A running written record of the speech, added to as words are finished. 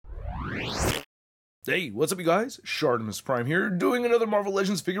Hey, what's up you guys? ShartimusPrime here, doing another Marvel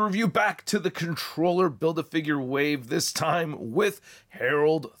Legends figure review, back to the controller Build-A-Figure wave, this time with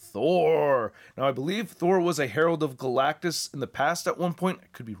Herald Thor. Now, I believe Thor was a Herald of Galactus in the past at one point. I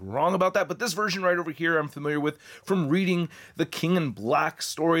could be wrong about that, but this version right over here I'm familiar with from reading the King in Black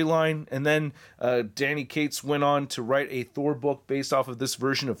storyline, and then Danny Cates went on to write a Thor book based off of this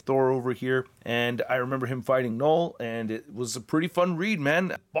version of Thor over here, and I remember him fighting Null, and it was a pretty fun read, man.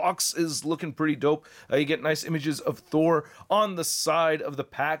 The box is looking pretty dope. You get nice images of Thor on the side of the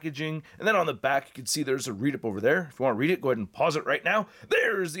packaging, and then on the back you can see there's a read-up over there. If you want to read it, go ahead and pause it right now.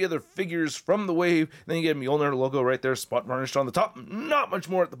 There's the other figures from the wave. Then you get a Mjolnir logo right there, spot varnished on the top. Not much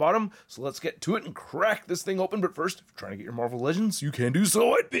more at the bottom, so let's get to it and crack this thing open. But first, if you're trying to get your Marvel Legends, you can do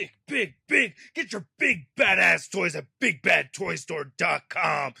so at Big! Get your big badass toys at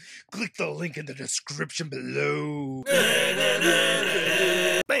BigBadToyStore.com. Click the link in the description below.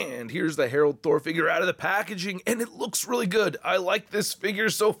 And here's the Herald Thor figure out of the packaging, and it looks really good. I like this figure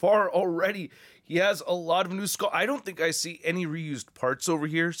so far already. He has a lot of new skull. I don't think I see any reused parts over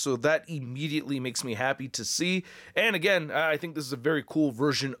here, so that immediately makes me happy to see. And again, I think this is a very cool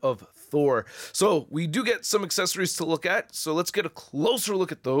version of Thor. So we do get some accessories to look at, so let's get a closer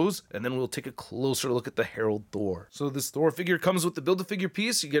look at those, and then we'll take a closer look at the Herald Thor. So this Thor figure comes with the Build-A-Figure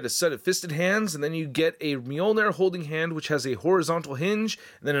piece. You get a set of fisted hands, and then you get a Mjolnir holding hand, which has a horizontal hinge,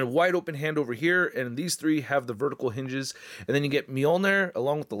 and then a wide open hand over here, and these three have the vertical hinges. And then you get Mjolnir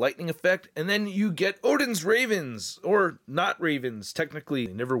along with the lightning effect, and then you get Odin's ravens, or not ravens, technically.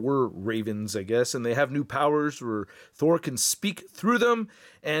 They never were ravens, I guess, and they have new powers where Thor can speak through them,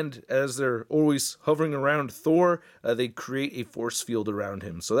 and as they're always hovering around Thor, they create a force field around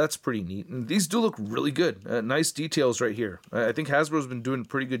him, so that's pretty neat. And these do look really good. Nice details right here. I think Hasbro's been doing a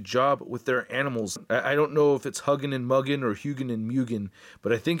pretty good job with their animals. I don't know if it's Huggin and Muggin or Hugin and Mugen,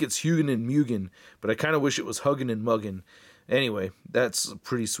 but I think it's Hugin and Mugen, but I kind of wish it was Huggin and Muggin. Anyway, that's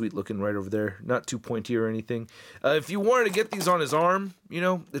pretty sweet looking right over there. Not too pointy or anything. If you wanted to get these on his arm, you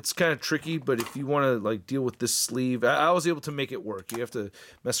know, it's kind of tricky, but if you want to like deal with this sleeve, I was able to make it work. You have to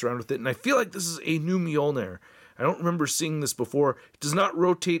mess around with it, and I feel like this is a new Mjolnir. I don't remember seeing this before. It does not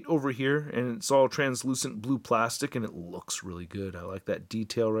rotate over here, and it's all translucent blue plastic, and it looks really good. I like that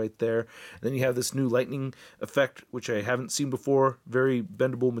detail right there. And then you have this new lightning effect, which I haven't seen before. Very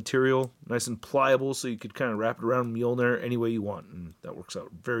bendable material, nice and pliable, so you could kind of wrap it around Mjolnir any way you want, and that works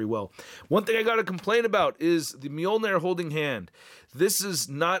out very well. One thing I got to complain about is the Mjolnir holding hand. This is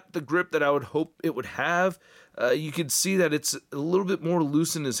not the grip that I would hope it would have. You can see that it's a little bit more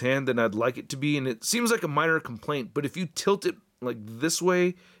loose in his hand than I'd like it to be, and it seems like a minor complaint, but if you tilt it like this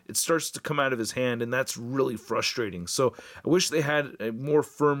way, it starts to come out of his hand, and that's really frustrating. So I wish they had a more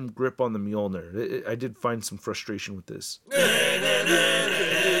firm grip on the Mjolnir. I did find some frustration with this.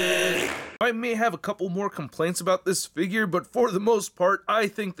 I may have a couple more complaints about this figure, but for the most part, I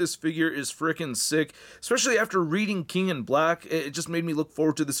think this figure is freaking sick. Especially after reading King in Black, it just made me look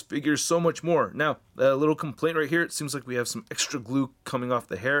forward to this figure so much more. Now, a little complaint right here, it seems like we have some extra glue coming off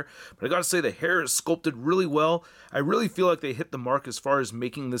the hair, but I gotta say the hair is sculpted really well. I really feel like they hit the mark as far as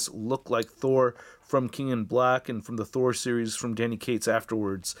making this look like Thor from King in Black and from the Thor series from Danny Cates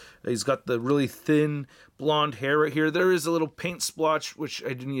afterwards. He's got the really thin blonde hair right here. There is a little paint splotch, which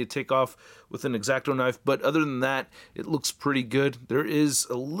I do need to take off with an X-Acto knife, but other than that, it looks pretty good. There is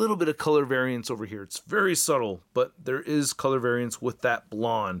a little bit of color variance over here. It's very subtle, but there is color variance with that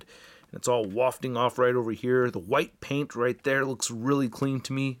blonde. It's all wafting off right over here. The white paint right there looks really clean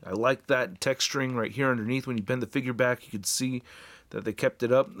to me. I like that texturing right here underneath. When you bend the figure back, you can see that they kept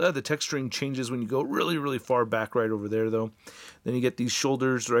it up. The texturing changes when you go really, really far back right over there, though. Then you get these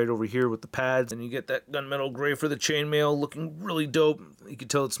shoulders right over here with the pads, and you get that gunmetal gray for the chainmail looking really dope. You can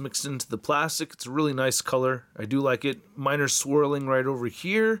tell it's mixed into the plastic. It's a really nice color. I do like it. Minor swirling right over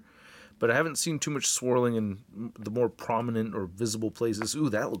here, but I haven't seen too much swirling in the more prominent or visible places. Ooh,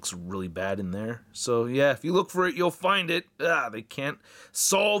 that looks really bad in there. So yeah, if you look for it, you'll find it. They can't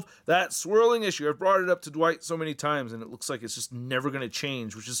solve that swirling issue. I've brought it up to Dwight so many times, and it looks like it's just never going to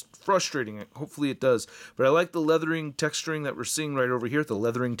change, which is frustrating. Hopefully it does. But I like the leathering texturing that we're seeing right over here. The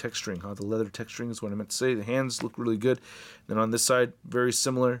leathering texturing. The leather texturing is what I meant to say. The hands look really good. Then on this side, very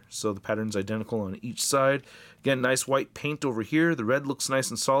similar. So the pattern's identical on each side. Again, nice white paint over here. The red looks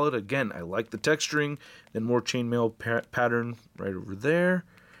nice and solid. Again, I like the texturing. Then more chainmail pattern right over there.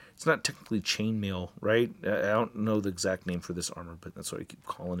 It's not technically chainmail, right? I don't know the exact name for this armor, but that's what I keep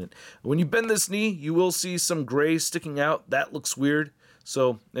calling it. When you bend this knee, you will see some gray sticking out. That looks weird.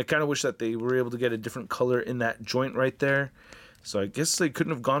 So I kind of wish that they were able to get a different color in that joint right there. So I guess they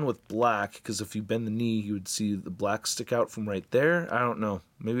couldn't have gone with black, because if you bend the knee, you would see the black stick out from right there. I don't know.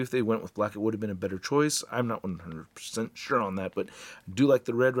 Maybe if they went with black, it would have been a better choice. I'm not 100% sure on that, but I do like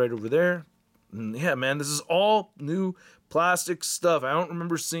the red right over there. And yeah, man, this is all new plastic stuff. I don't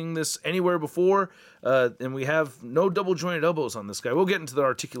remember seeing this anywhere before, and we have no double jointed elbows on this guy. We'll get into the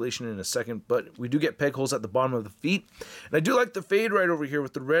articulation in a second, but we do get peg holes at the bottom of the feet. And I do like the fade right over here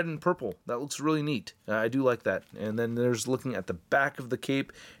with the red and purple. That looks really neat. I do like that. And then there's looking at the back of the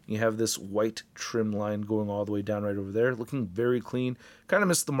cape. You have this white trim line going all the way down right over there, looking very clean. Kind of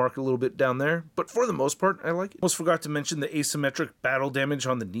missed the mark a little bit down there, but for the most part, I like it. Almost forgot to mention the asymmetric battle damage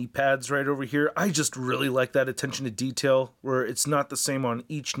on the knee pads right over here. I just really like that attention to detail, where it's not the same on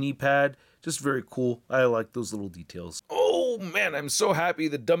each knee pad. Just very cool. I like those little details. Oh man, I'm so happy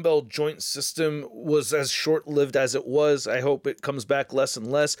the dumbbell joint system was as short-lived as it was. I hope it comes back less and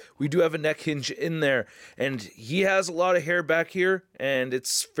less. We do have a neck hinge in there, and he has a lot of hair back here, and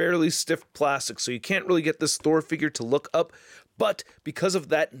it's fairly stiff plastic, so you can't really get this Thor figure to look up. But because of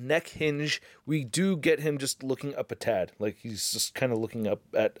that neck hinge, we do get him just looking up a tad. Like he's just kind of looking up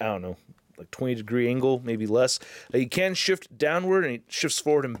at, I don't know, like 20-degree angle, maybe less. You can shift downward and it shifts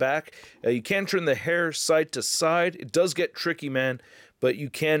forward and back. You can turn the hair side to side. It does get tricky, man, but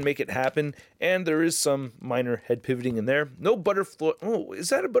you can make it happen. And there is some minor head pivoting in there. No butterfly. Oh, is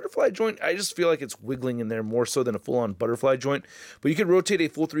that a butterfly joint? I just feel like it's wiggling in there more so than a full-on butterfly joint. But you can rotate a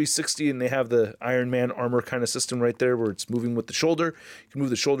full 360, and they have the Iron Man armor kind of system right there where it's moving with the shoulder. You can move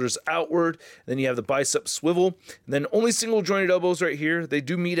the shoulders outward. Then you have the bicep swivel. And then only single jointed elbows right here. They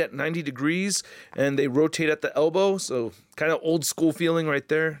do meet at 90 degrees, and they rotate at the elbow. So kind of old school feeling right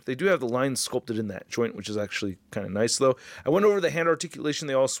there. They do have the lines sculpted in that joint, which is actually kind of nice though. I went over the hand articulation.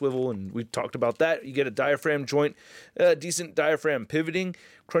 They all swivel, and we talked about that. You get a diaphragm joint, decent diaphragm pivoting,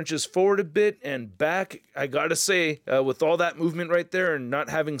 crunches forward a bit and back. I gotta say, with all that movement right there and not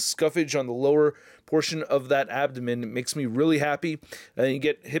having scuffage on the lower portion of that abdomen, it makes me really happy. You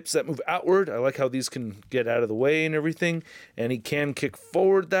get hips that move outward. I like how these can get out of the way and everything. And he can kick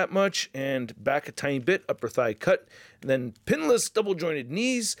forward that much and back a tiny bit, upper thigh cut, and then pinless double jointed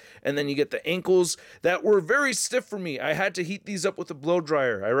knees. And then you get the ankles that were very stiff for me. I had to heat these up with a blow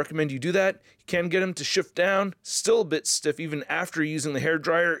dryer. I recommend you do that. You can get them to shift down, still a bit stiff even after using the hair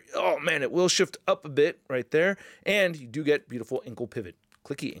dryer. Oh man, it will shift up a bit right there. And you do get beautiful ankle pivot.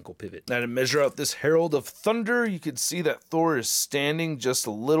 Clicky ankle pivot. Now to measure out this Herald of Thunder, you can see that Thor is standing just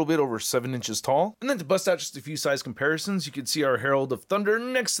a little bit over 7 inches tall. And then to bust out just a few size comparisons, you can see our Herald of Thunder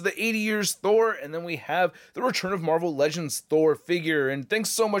next to the 80 years Thor, and then we have the Return of Marvel Legends Thor figure. And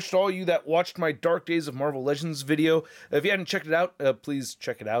thanks so much to all you that watched my Dark Days of Marvel Legends video. If you hadn't checked it out, please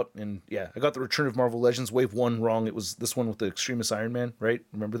check it out. And yeah, I got the Return of Marvel Legends Wave 1 wrong. It was this one with the Extremis Iron Man, right?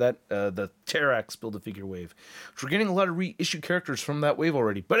 Remember that? The Terrax Build-A-Figure wave. Which we're getting a lot of reissue characters from that wave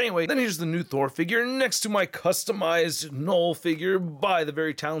already. But anyway, then here's the new Thor figure next to my customized Null figure by the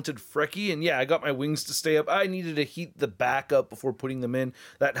very talented Frecky. And yeah, I got my wings to stay up. I needed to heat the back up before putting them in.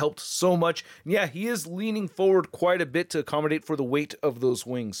 That helped so much. And yeah, he is leaning forward quite a bit to accommodate for the weight of those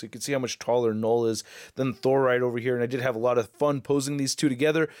wings. So you can see how much taller Null is than Thor right over here. And I did have a lot of fun posing these two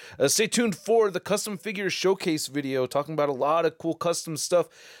together. Stay tuned for the custom figure showcase video talking about a lot of cool custom stuff.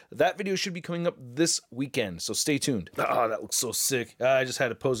 That video should be coming up this weekend, so stay tuned. Ah, that looks so sick. I just had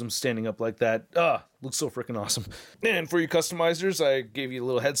to pose him standing up like that. Looks so freaking awesome. And for you customizers, I gave you a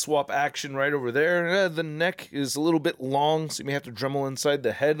little head swap action right over there. The neck is a little bit long, so you may have to Dremel inside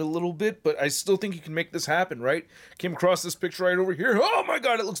the head a little bit, but I still think you can make this happen, right? Came across this picture right over here. Oh my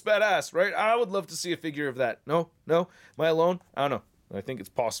god, it looks badass, right? I would love to see a figure of that. No? Am I alone? I don't know. I think it's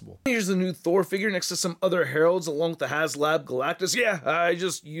possible. Here's the new Thor figure next to some other Heralds along with the HasLab Galactus. Yeah, I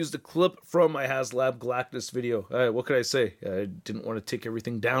just used a clip from my HasLab Galactus video. What could I say? I didn't want to take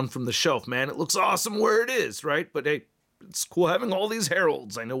everything down from the shelf, man. It looks awesome where it is, right? But hey, it's cool having all these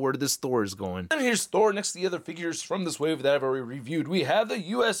Heralds. I know where this Thor is going. And here's Thor next to the other figures from this wave that I've already reviewed. We have the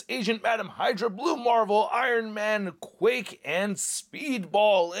U.S. Agent Madam Hydra, Blue Marvel, Iron Man, Quake, and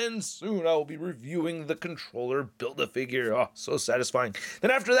Speedball. And soon I will be reviewing the Controller Build-A-Figure. Oh, so satisfying. Then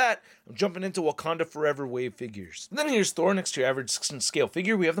after that, I'm jumping into Wakanda Forever wave figures. And then here's Thor next to your average 6-inch scale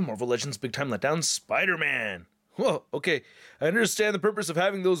figure. We have the Marvel Legends Big Time Letdown Spider-Man. Whoa, okay, I understand the purpose of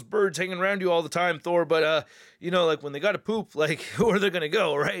having those birds hanging around you all the time, Thor, but, like, when they gotta poop, like, where are they gonna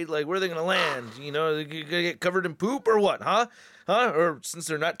go, right? Like, where are they gonna land? You know, they gonna get covered in poop, or what, huh? Or, since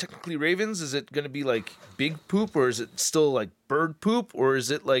they're not technically ravens, is it gonna be, like, big poop, or is it still, like, bird poop, or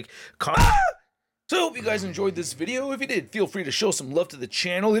is it, like, So I hope you guys enjoyed this video. If you did, feel free to show some love to the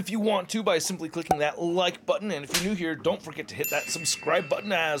channel if you want to by simply clicking that like button. And if you're new here, don't forget to hit that subscribe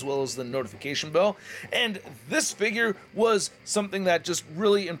button as well as the notification bell. And this figure was something that just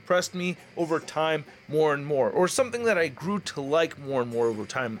really impressed me over time more and more, or something that I grew to like more and more over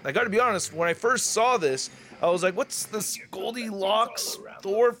time. I gotta be honest, when I first saw this, I was like, what's this Goldilocks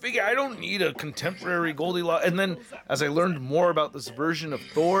Thor figure? I don't need a contemporary Goldilocks. And then as I learned more about this version of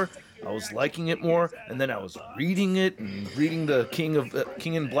Thor, I was liking it more, and then I was reading it and reading the King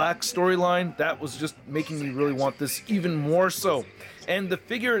in Black storyline. That was just making me really want this even more so. And the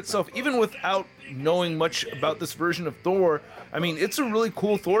figure itself, even without knowing much about this version of Thor, I mean, it's a really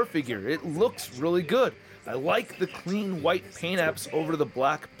cool Thor figure. It looks really good. I like the clean white paint apps over the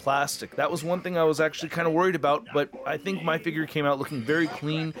black plastic. That was one thing I was actually kind of worried about, but I think my figure came out looking very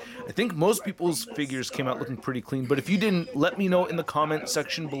clean. I think most people's figures came out looking pretty clean, but if you didn't, let me know in the comment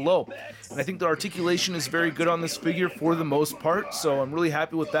section below. And I think the articulation is very good on this figure for the most part, so I'm really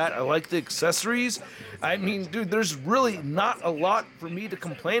happy with that. I like the accessories. I mean, dude, there's really not a lot for me to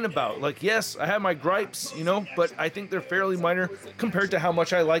complain about. Like, yes, I have my gripes, you know, but I think they're fairly minor compared to how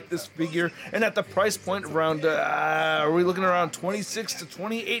much I like this figure. And at the price point around, are we looking around 26 to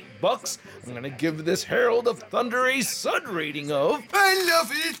 28 bucks? I'm gonna give this Herald of Thunder a Sud rating of I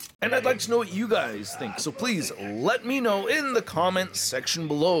love it! And I'd like to know what you guys think, so please let me know in the comments section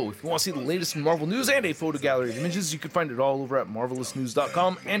below. If you want to see the latest in Marvel news and a photo gallery of images, you can find it all over at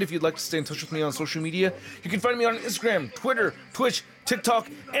marvelousnews.com. And if you'd like to stay in touch with me on social media, you can find me on Instagram, Twitter, Twitch, TikTok,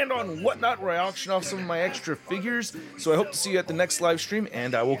 and on Whatnot, where I auction off some of my extra figures. So I hope to see you at the next live stream,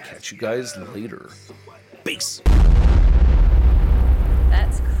 and I will catch you guys later. Peace!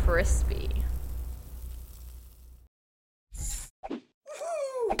 That's crispy.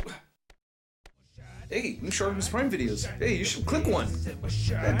 Hey, new ShartimusPrime videos. Hey, you should click one.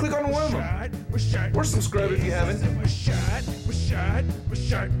 Yeah, click on one of them. Or subscribe if you haven't.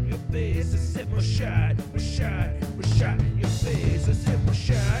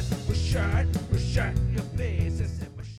 Your face.